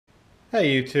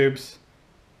Hey YouTubes.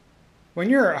 When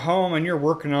you're at home and you're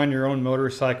working on your own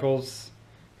motorcycles,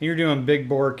 and you're doing big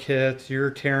bore kits,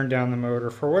 you're tearing down the motor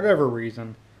for whatever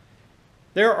reason,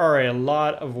 there are a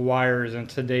lot of wires in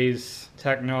today's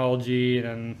technology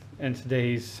and in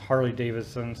today's Harley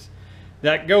Davidsons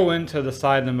that go into the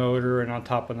side of the motor and on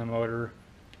top of the motor.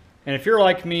 And if you're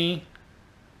like me,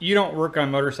 you don't work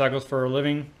on motorcycles for a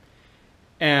living,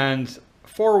 and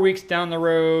 4 weeks down the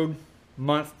road,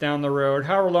 month down the road,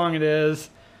 however long it is,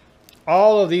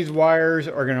 all of these wires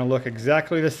are going to look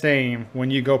exactly the same when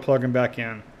you go plug them back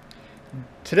in.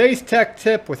 Today's tech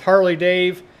tip with Harley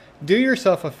Dave: do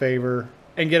yourself a favor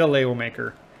and get a label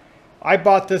maker. I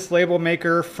bought this label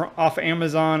maker off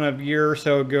Amazon a year or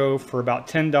so ago for about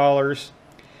 $10.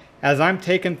 As I'm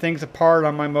taking things apart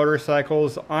on my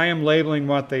motorcycles, I am labeling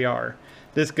what they are.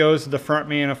 This goes to the front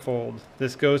manifold.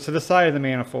 This goes to the side of the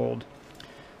manifold.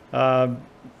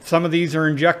 Some of these are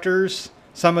injectors.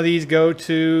 Some of these go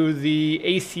to the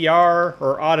ACR,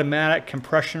 or automatic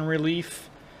compression relief.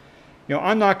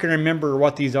 I'm not going to remember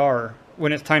what these are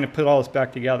when it's time to put all this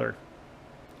back together.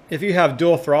 If you have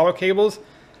dual throttle cables,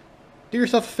 do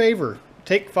yourself a favor.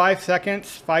 Take 5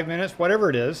 seconds, 5 minutes, whatever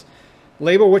it is.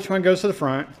 Label which one goes to the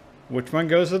front, which one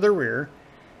goes to the rear.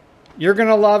 You're going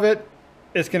to love it.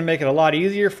 It's going to make it a lot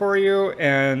easier for you,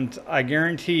 and I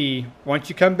guarantee once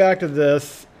you come back to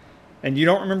this and you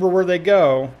don't remember where they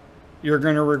go, you're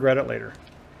going to regret it later.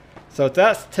 So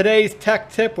that's today's tech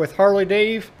tip with Harley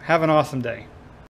Dave. Have an awesome day.